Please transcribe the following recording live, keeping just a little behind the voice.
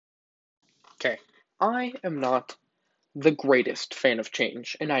Okay, I am not the greatest fan of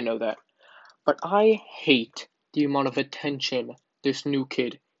change, and I know that, but I hate the amount of attention this new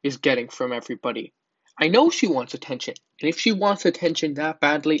kid is getting from everybody. I know she wants attention, and if she wants attention that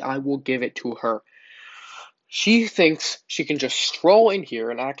badly, I will give it to her. She thinks she can just stroll in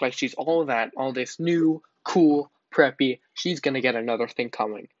here and act like she's all that, all this new, cool, preppy. She's gonna get another thing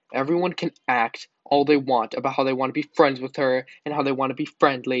coming. Everyone can act all they want about how they want to be friends with her and how they want to be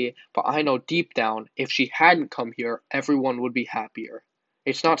friendly, but I know deep down, if she hadn't come here, everyone would be happier.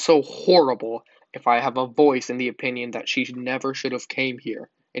 It's not so horrible if I have a voice in the opinion that she never should have came here.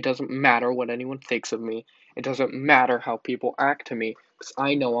 It doesn't matter what anyone thinks of me. It doesn't matter how people act to me, because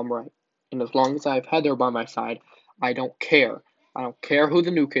I know I'm right. And as long as I have Heather by my side, I don't care. I don't care who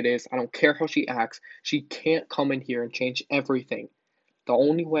the new kid is. I don't care how she acts. She can't come in here and change everything. The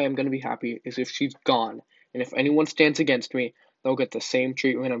only way I'm going to be happy is if she's gone. And if anyone stands against me, they'll get the same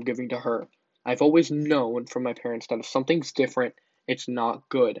treatment I'm giving to her. I've always known from my parents that if something's different, it's not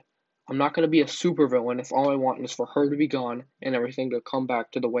good. I'm not going to be a supervillain if all I want is for her to be gone and everything to come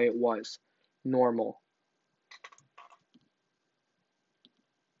back to the way it was normal.